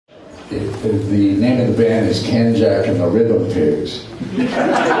the name of the band is Ken, Jack, and the Rhythm Pigs.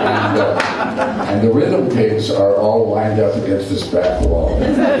 And the Rhythm Pigs are all lined up against this back wall.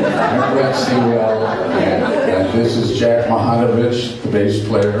 I'm Brett Sewell, and this is Jack Mahanovich, the bass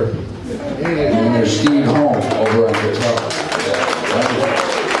player. And then there's Steve Holm over on guitar.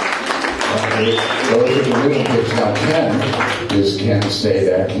 Those are the Rhythm Pigs. Now Ken is Ken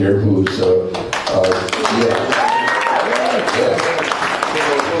Stadak here, who's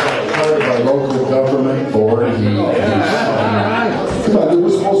part of our local government board. Come on,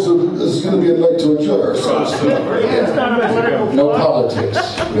 this is going to be a night to enjoy ourselves. No politics.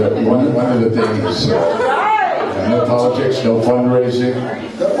 One of the things. No politics, no fundraising.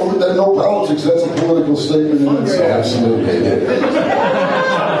 No politics, that's a political statement in itself. Absolutely.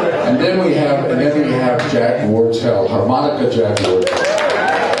 And then we have Jack Wartell, harmonica Jack Wartell.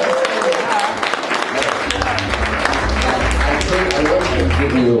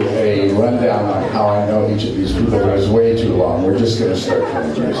 Give you a rundown on how I know each of these people, but it's way too long. We're just going to start from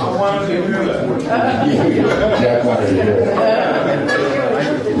the beginning. I wanted to hear that. Jack wanted to hear it.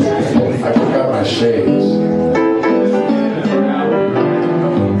 I forgot my shades.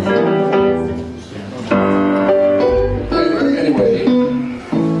 Anyway,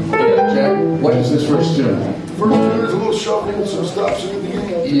 Jack, what is this first tune? First tune is a little shuffling, some stops in the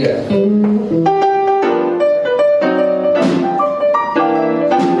beginning. Yeah.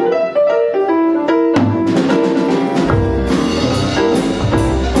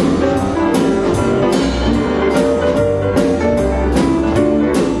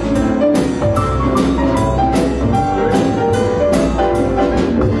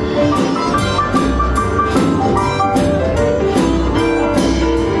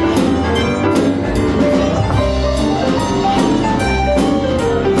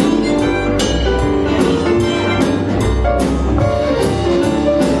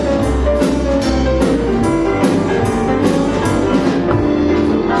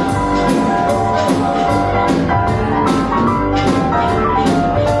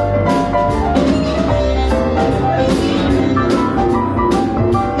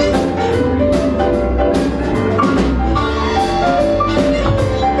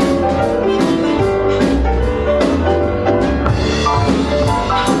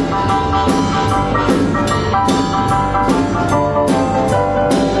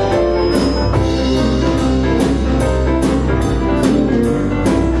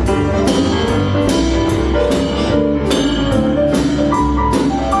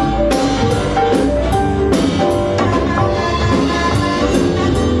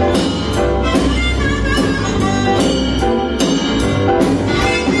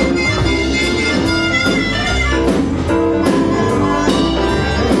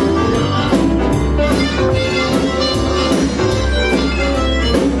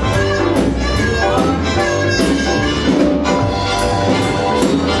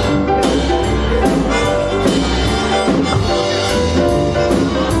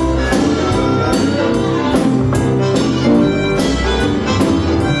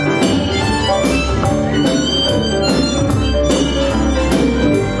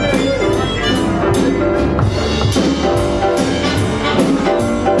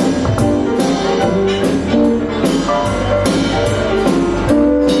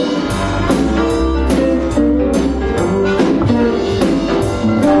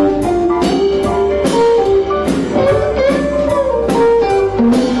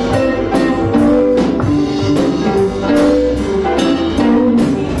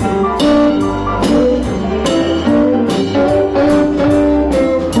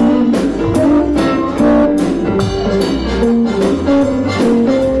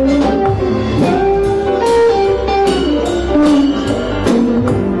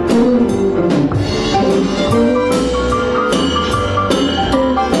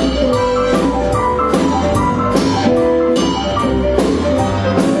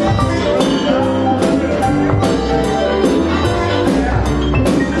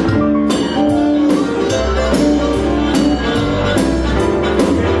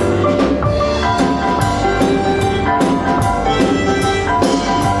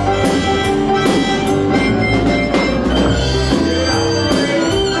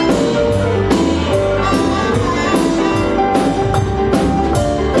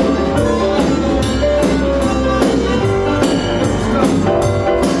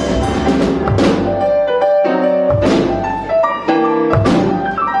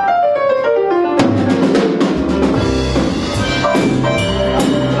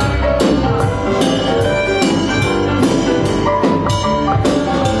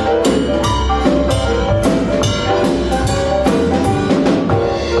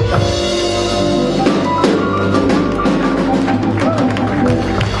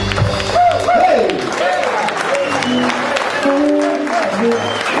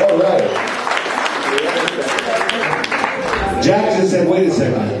 said, wait a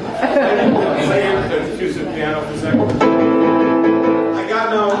second. Excuse the piano for a second. I got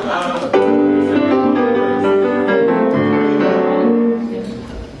no.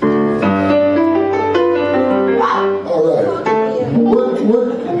 All right.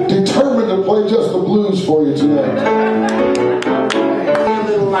 We're determined to play just the blues for you tonight.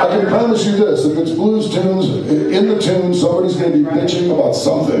 I can promise you this: if it's blues tunes, in the tune, somebody's going to be bitching about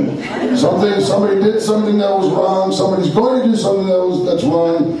something. Somebody did something that was wrong. Somebody's going to do something that's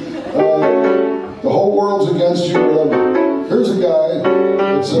wrong. The whole world's against you. Whatever. Here's a guy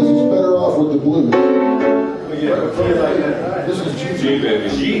that says he's better off with the blues. This is G, baby.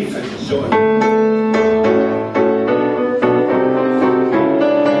 G.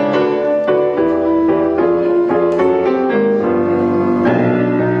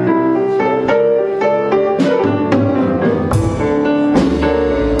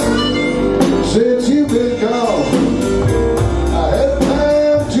 Since you've been gone, I had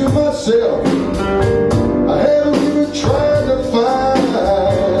time to myself. I haven't even tried to find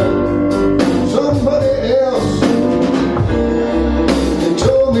somebody else. You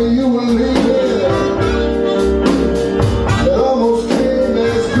told me you were leaving. It almost came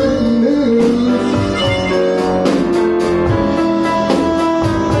as good news.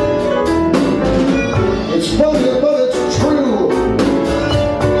 It's funny, but it's true.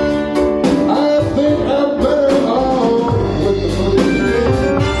 I think I'm better off with the blues.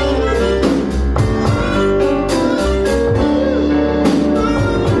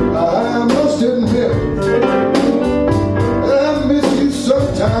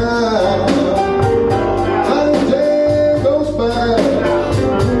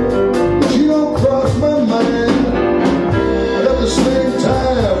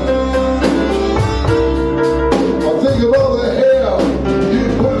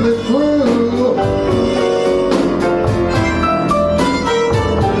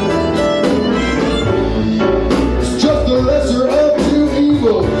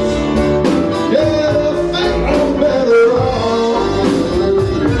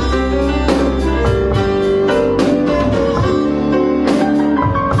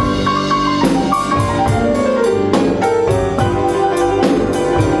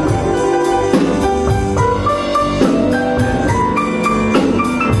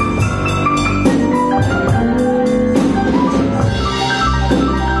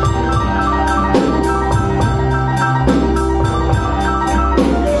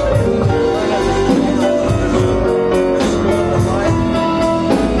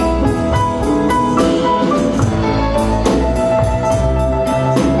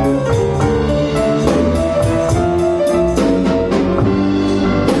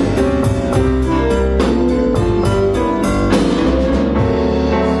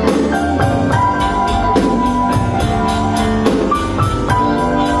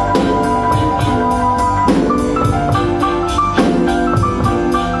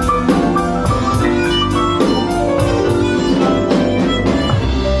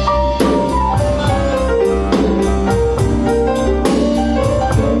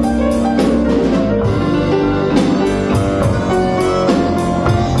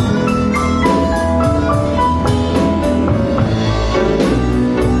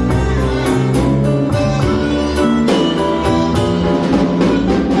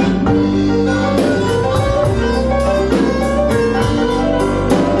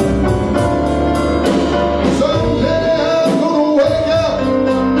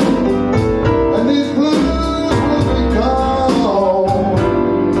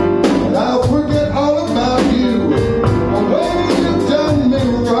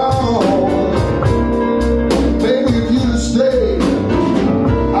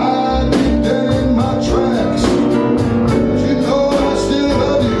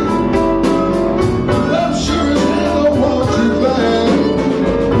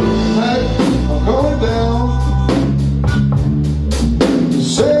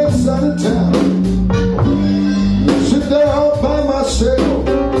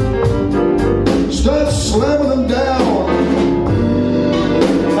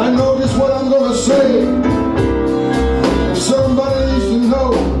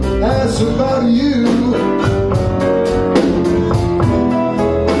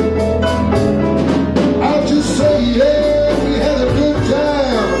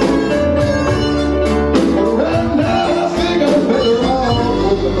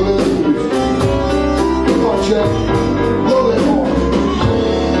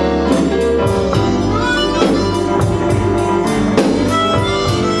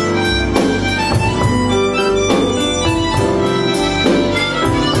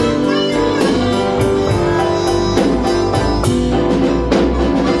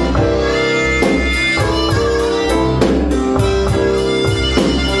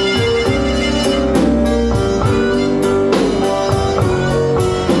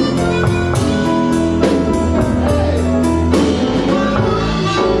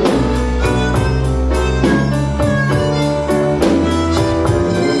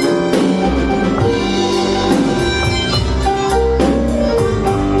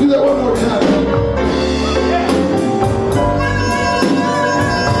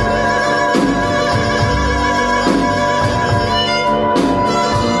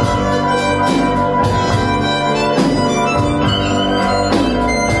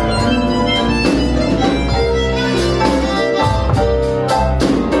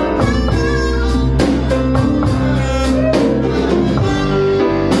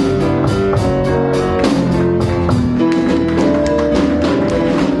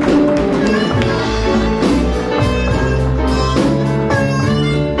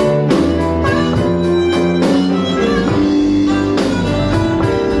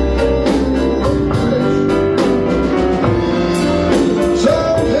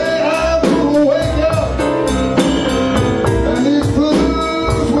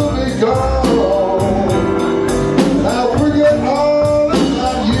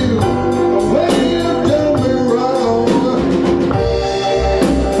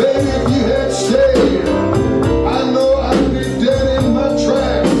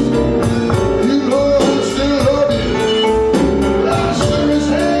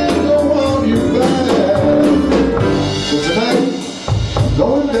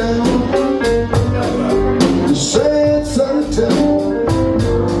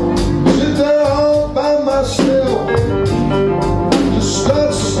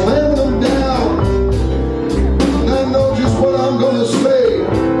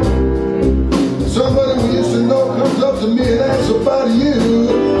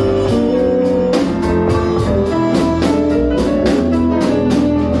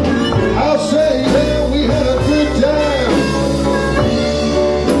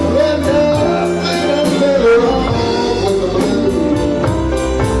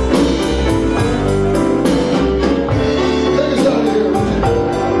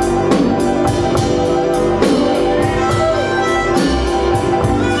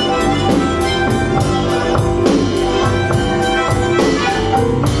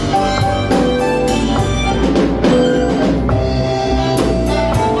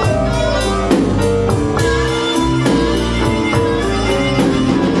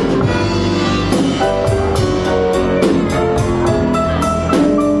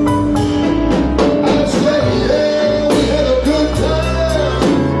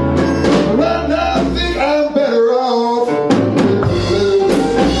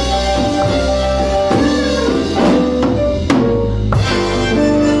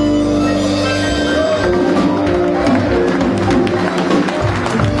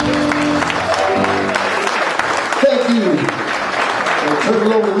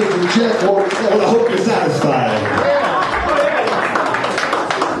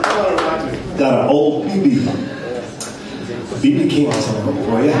 got an old BB King song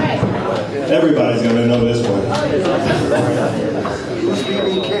for you. Everybody's gonna know this one.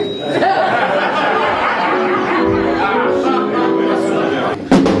 BB King.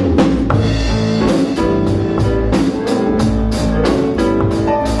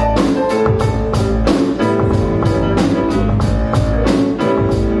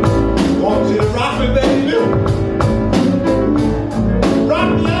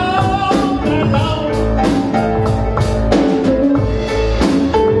 Rock me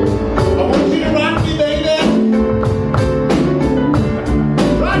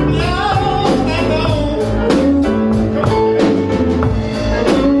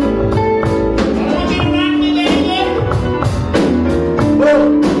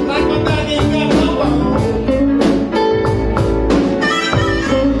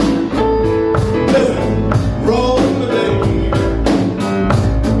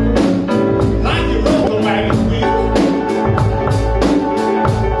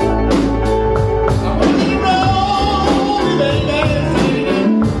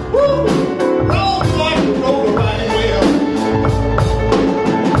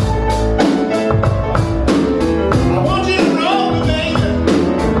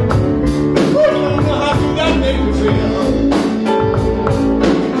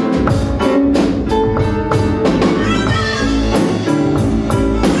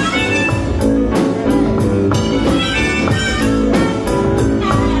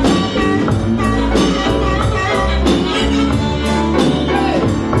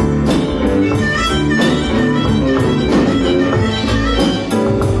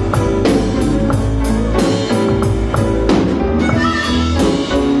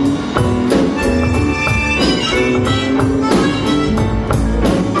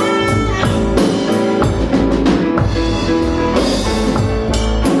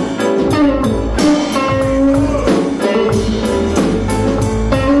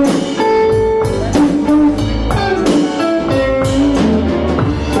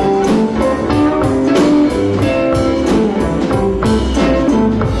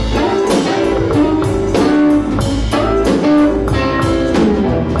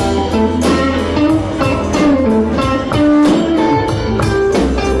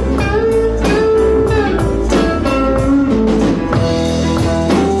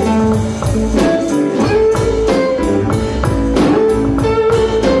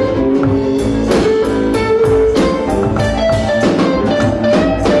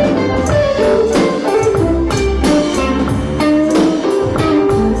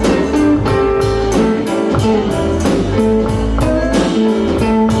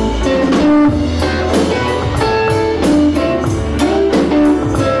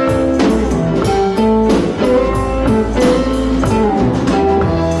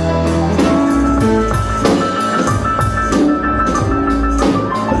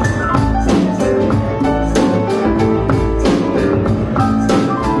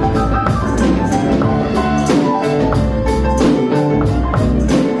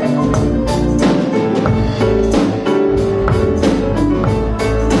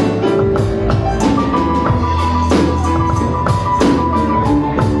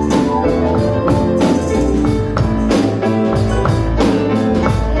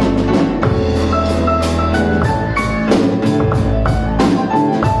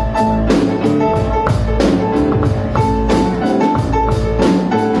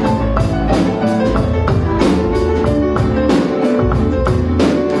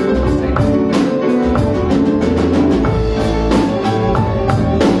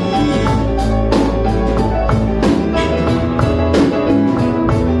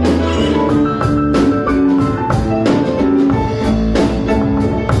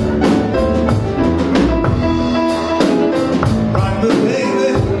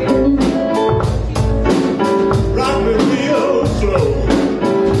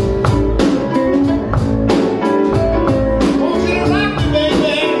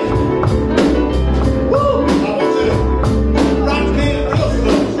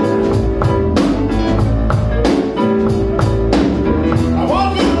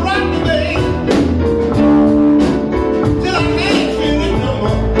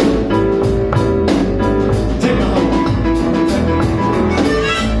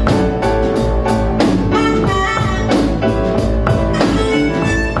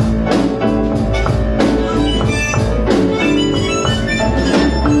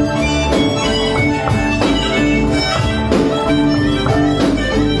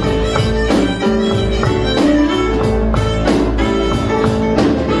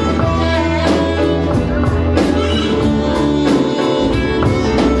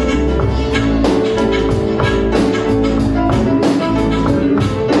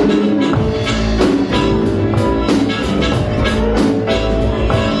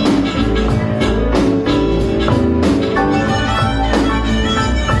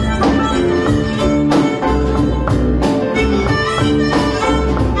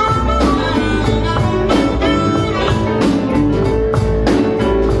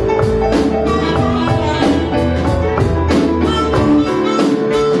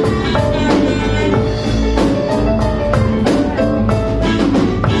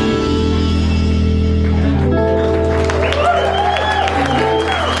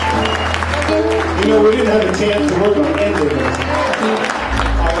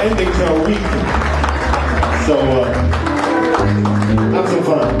ending to a week. So, have some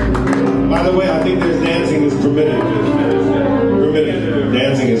fun. By the way, I think there's dancing is permitted.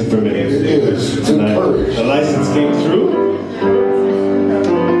 Dancing is permitted. It is. It's Tonight. encouraged. The license came through.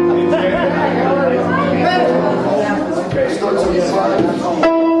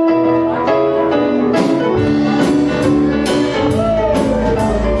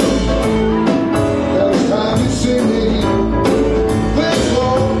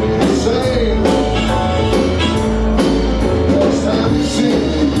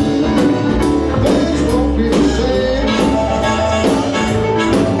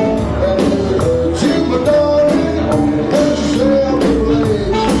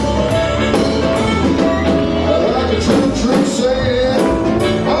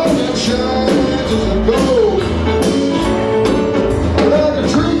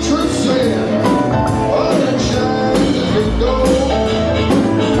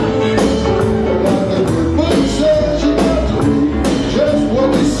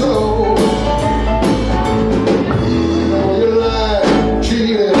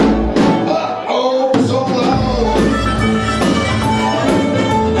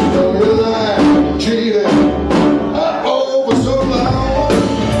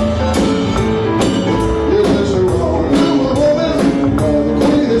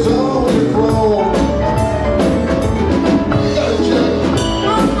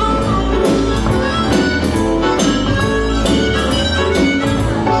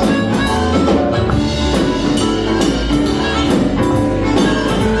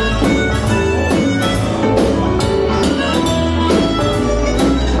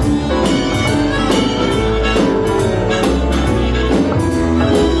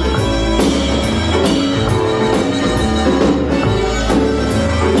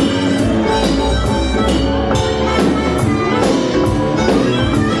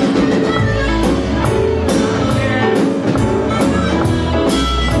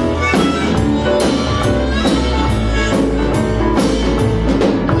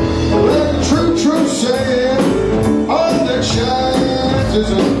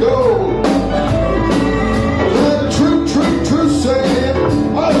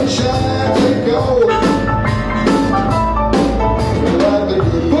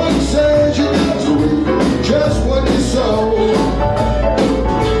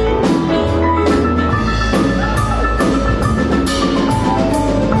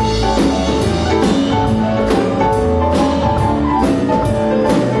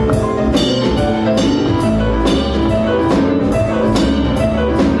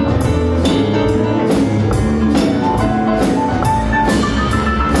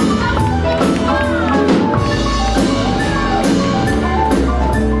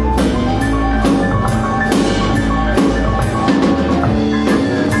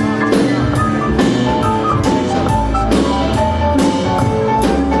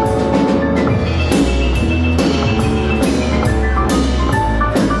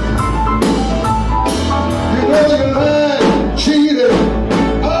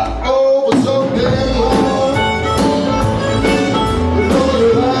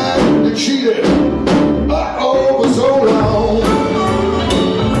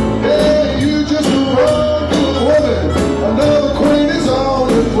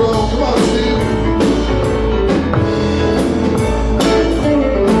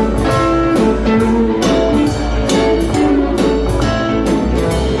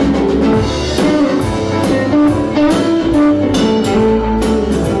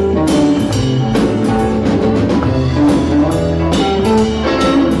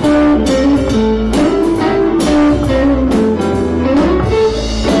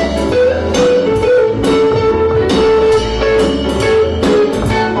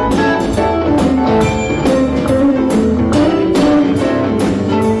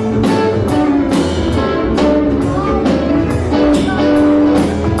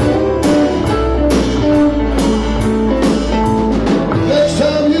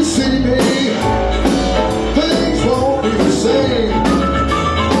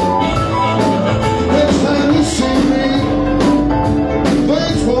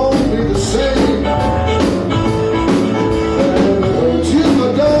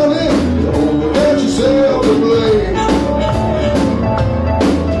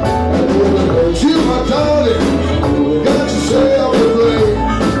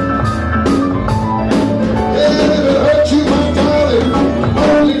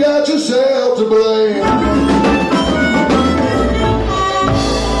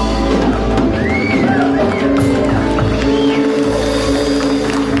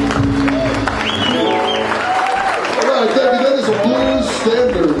 That is a blues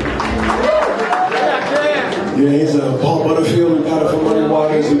standard. Yeah, he's Paul Butterfield. We got it from Muddy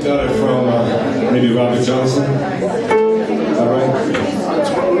Waters. We got it from maybe Robert Johnson. All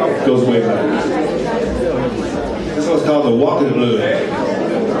right, goes way back. This one's called The Walking Blues.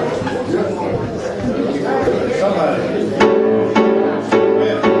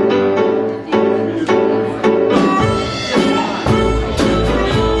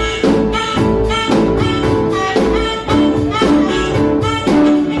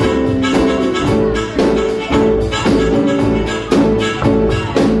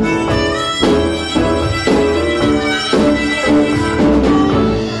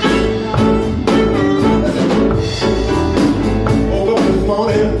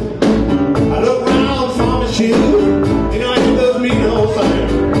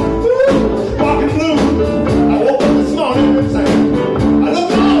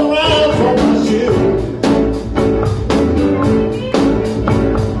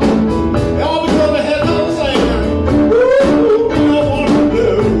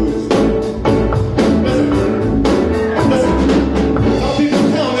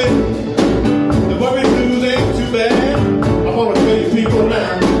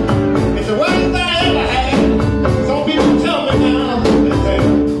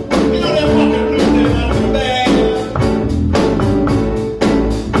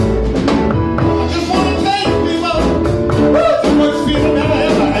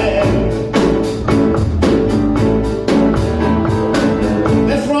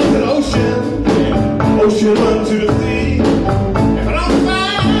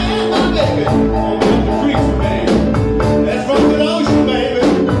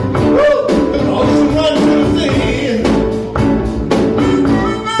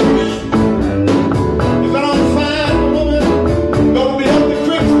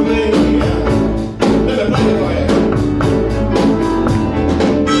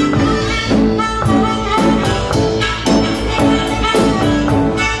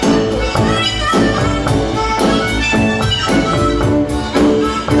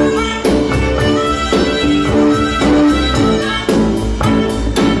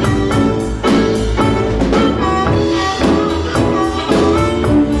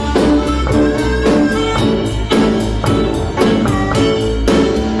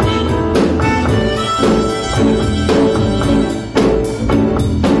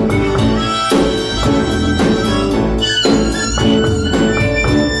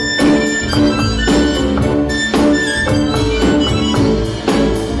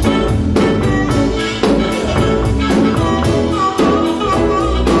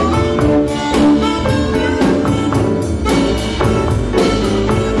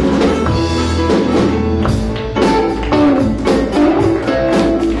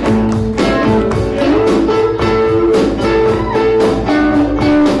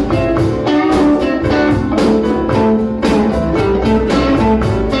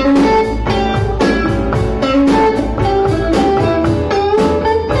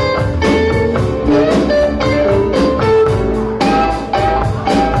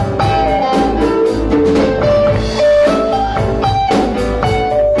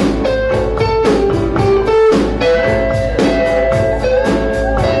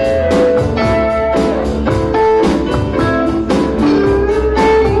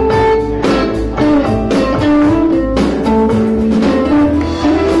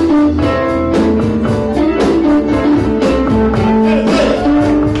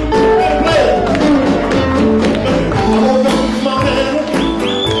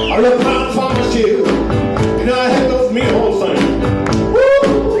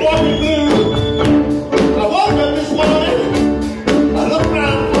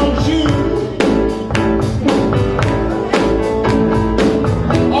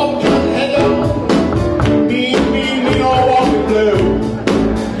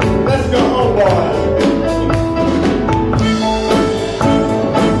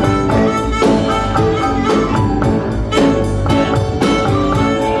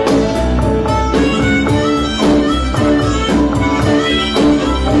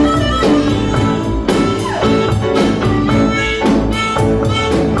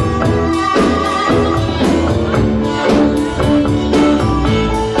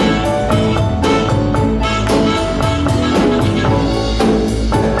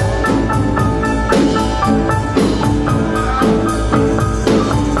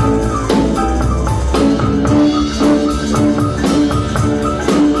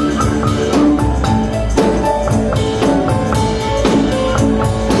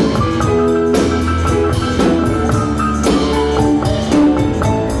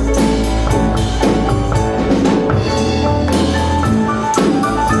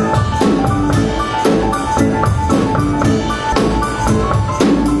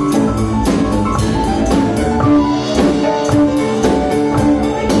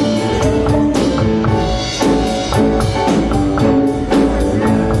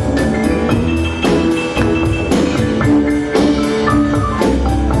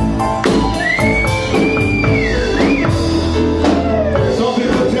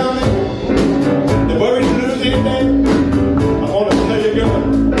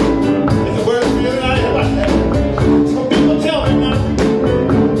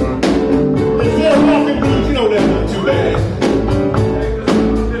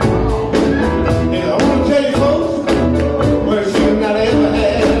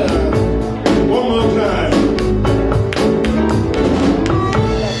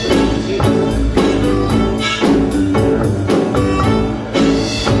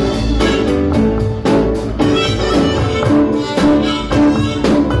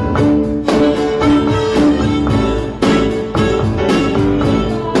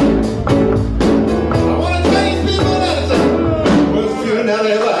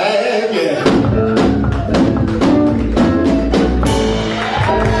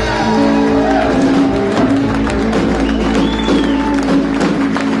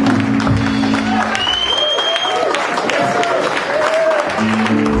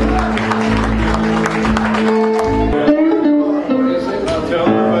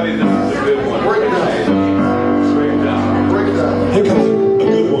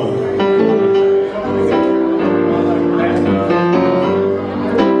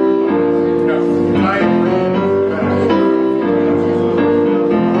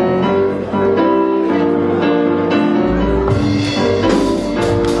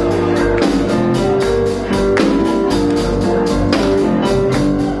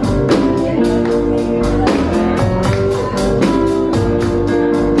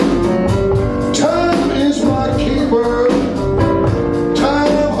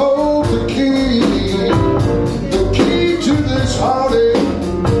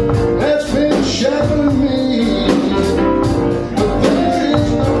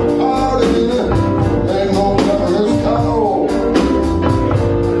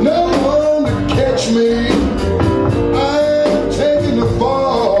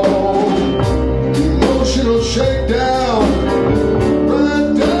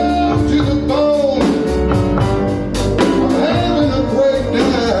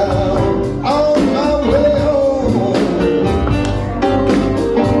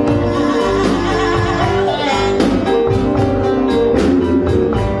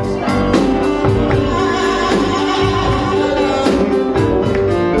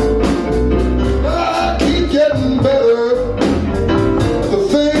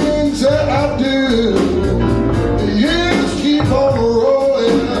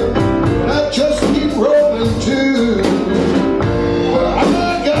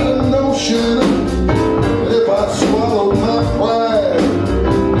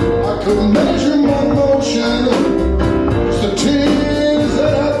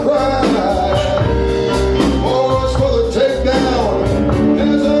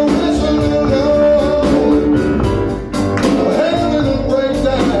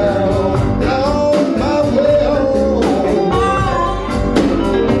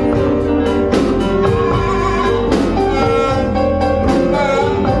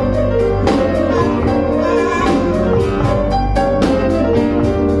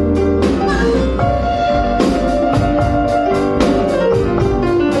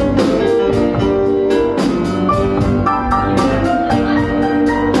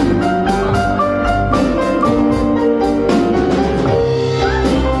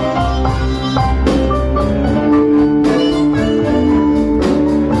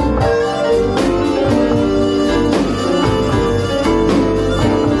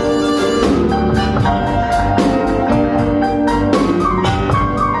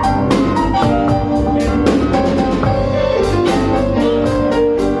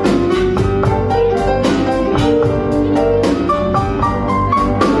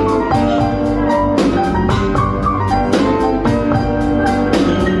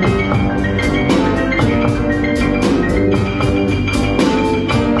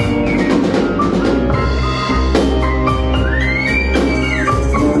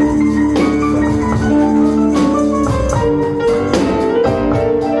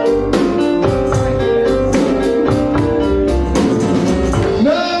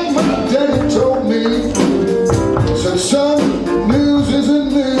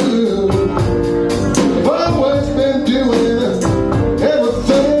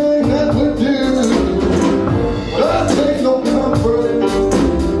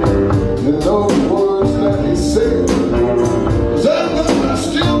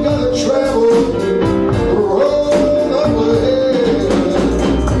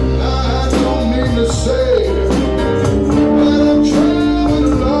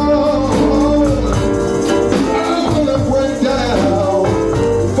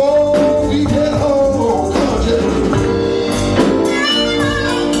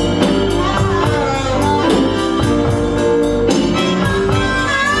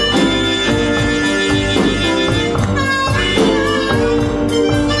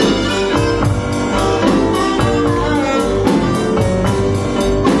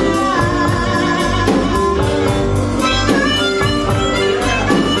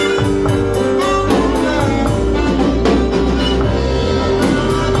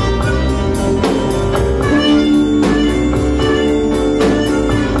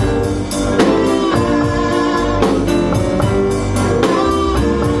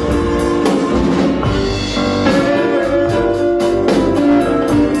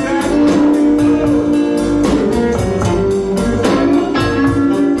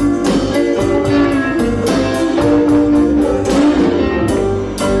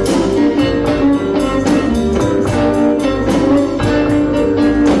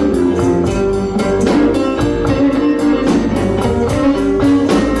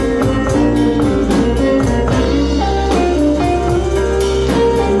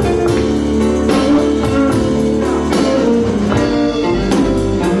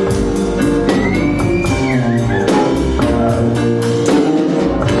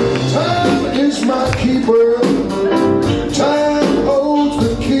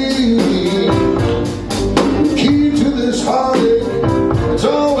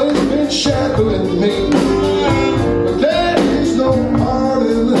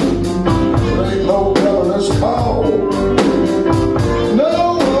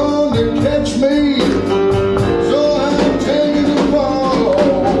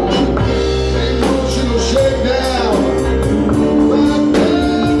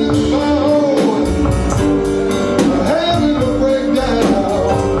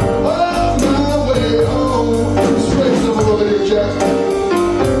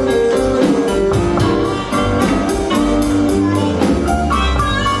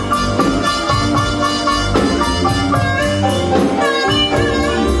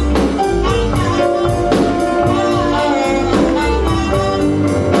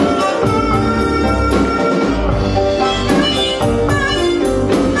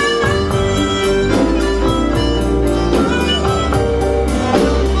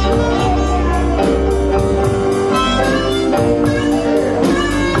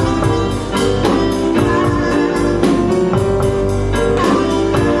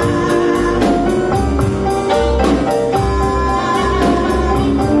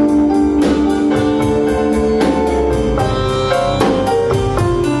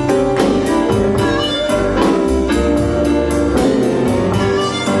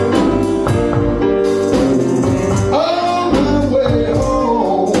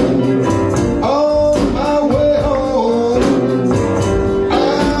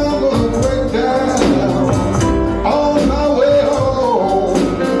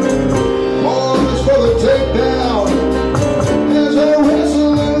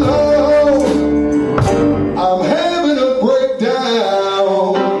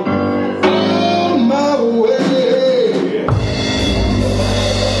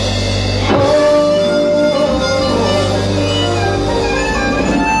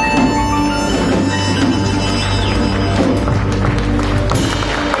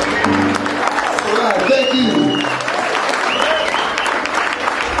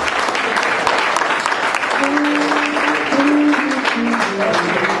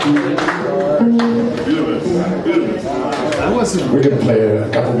 We're going to play a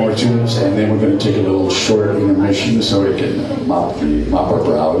couple more tunes, and then we're going to take a little short intermission so we can mop our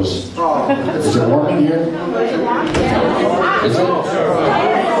brows. Is it warm in here? Is it?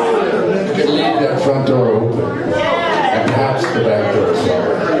 You can leave that front door open, and perhaps the back door as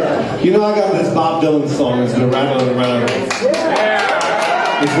well. You know, I got this Bob Dylan song that's been rattling around.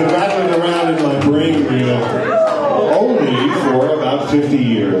 It's been rattling around in my brain, only for about 50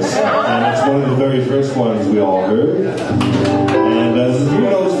 years. And it's one of the very first ones we all heard. And who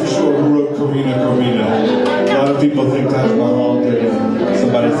knows for sure who wrote Carina, Carina? A lot of people think Taj Mahal did it.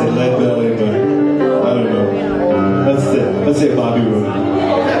 Somebody said Lead Belly, but I don't know. Let's say Bobby wrote it.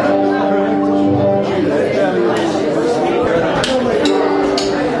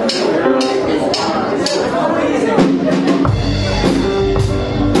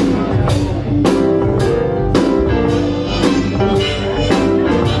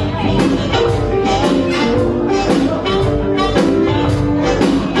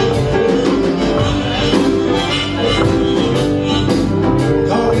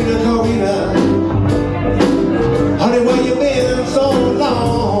 Honey, where you been so long?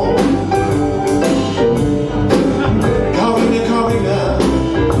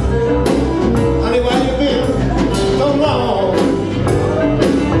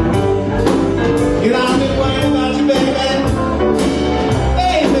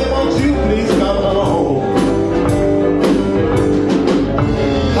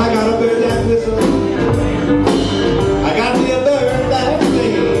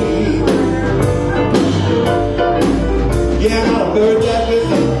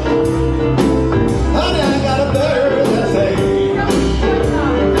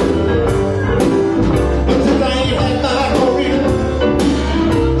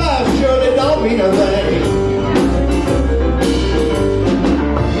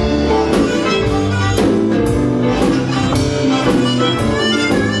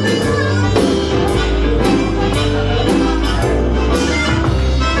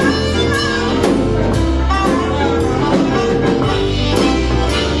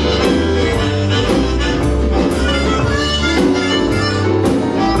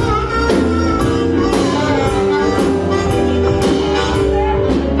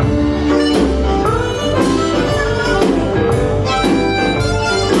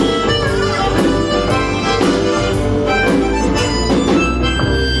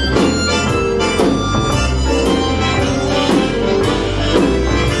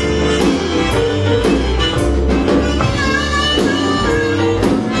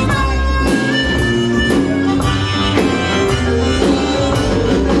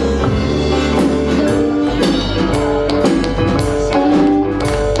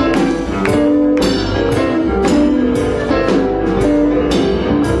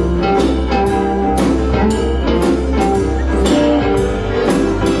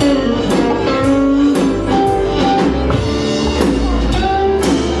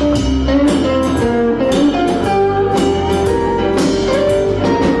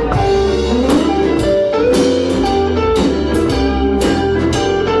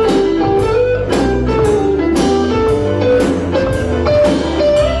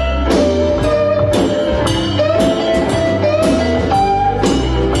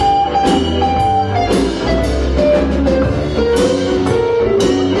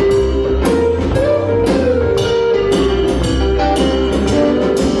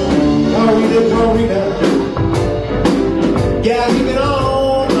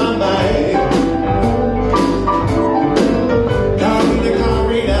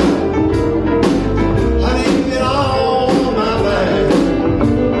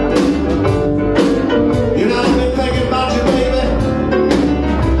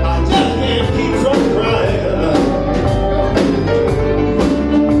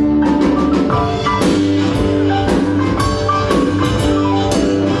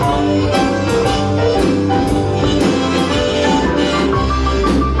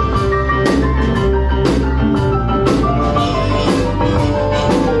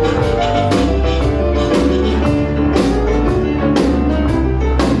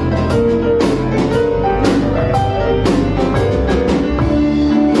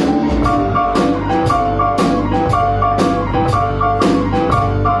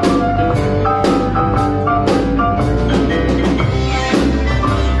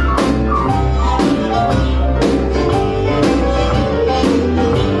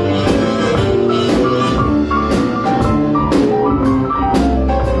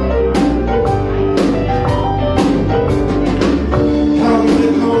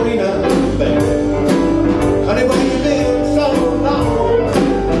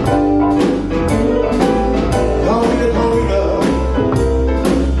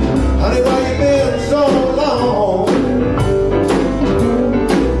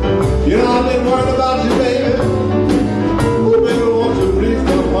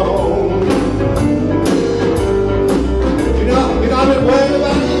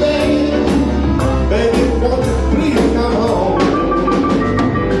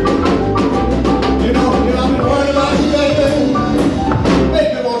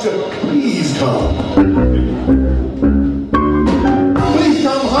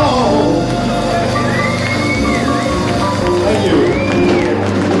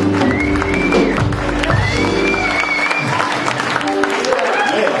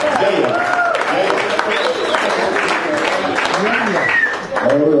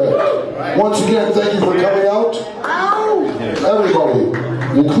 Once again, thank you for coming out. Everybody,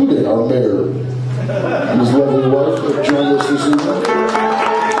 including our mayor and his lovely wife that joined us this evening.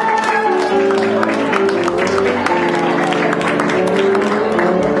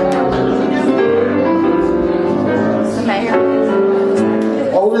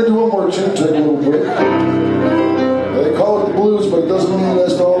 Oh, we're going to do one more tune, take a little break. They call it the blues, but it doesn't mean it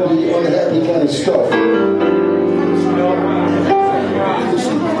has to all be unhappy kind of stuff.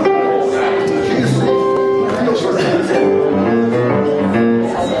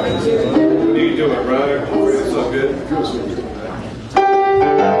 You do it, brother. It's so good.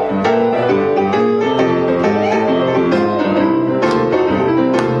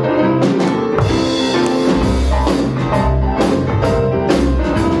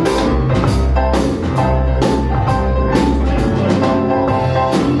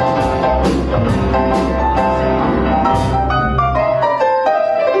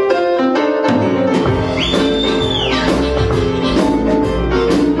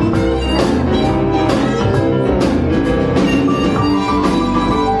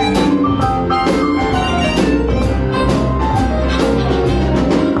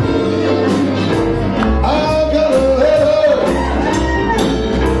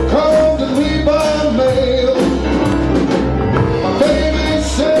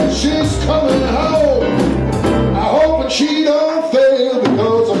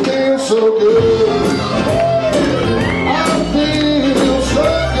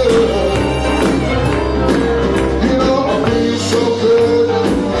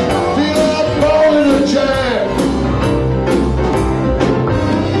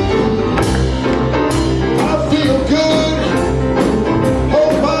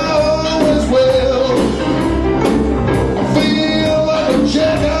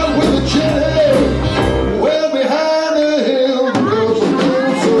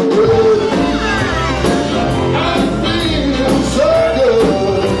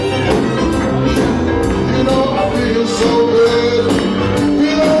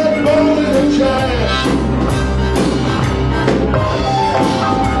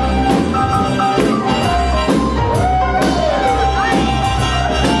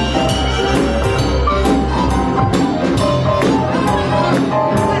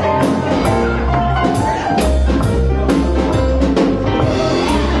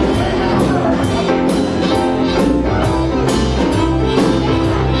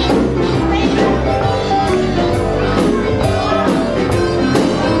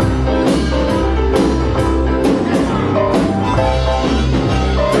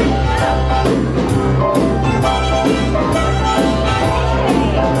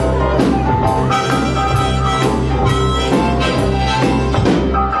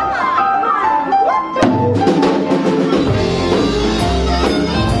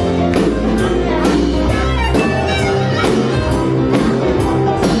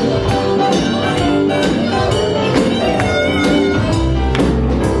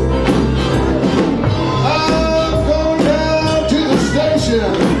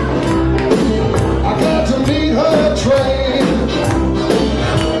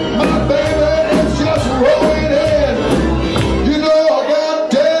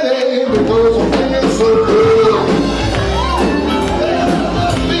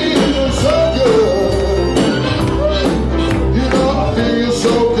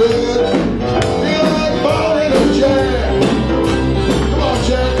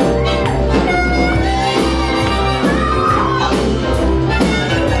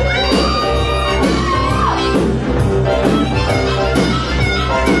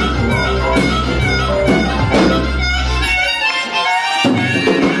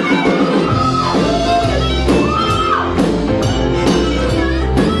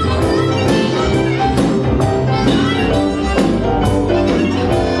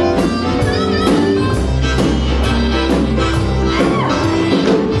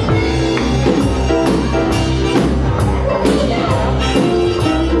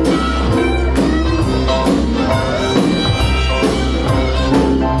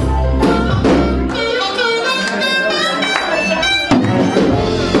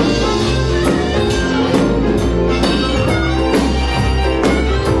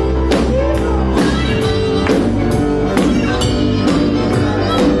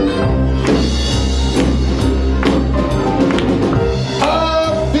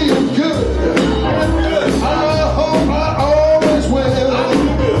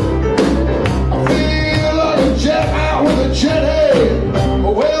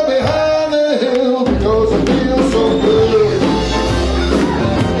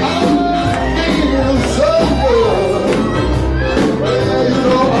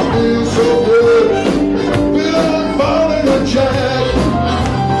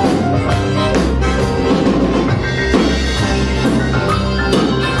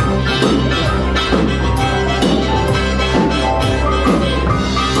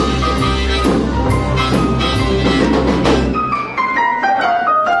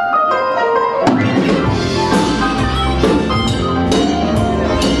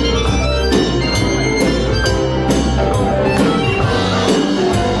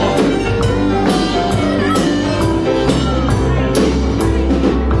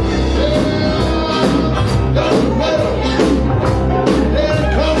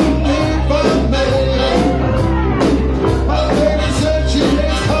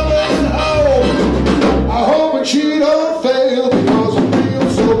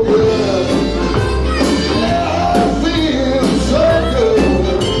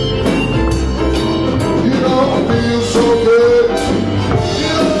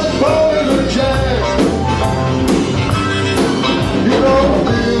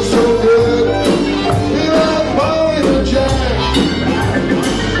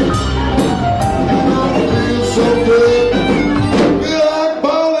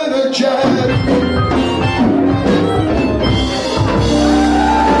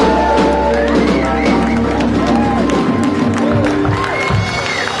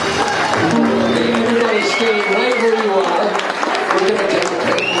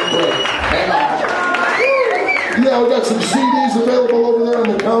 Yeah, we got some CDs available over there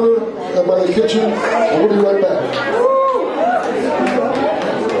on the counter by the kitchen, and we'll be right back.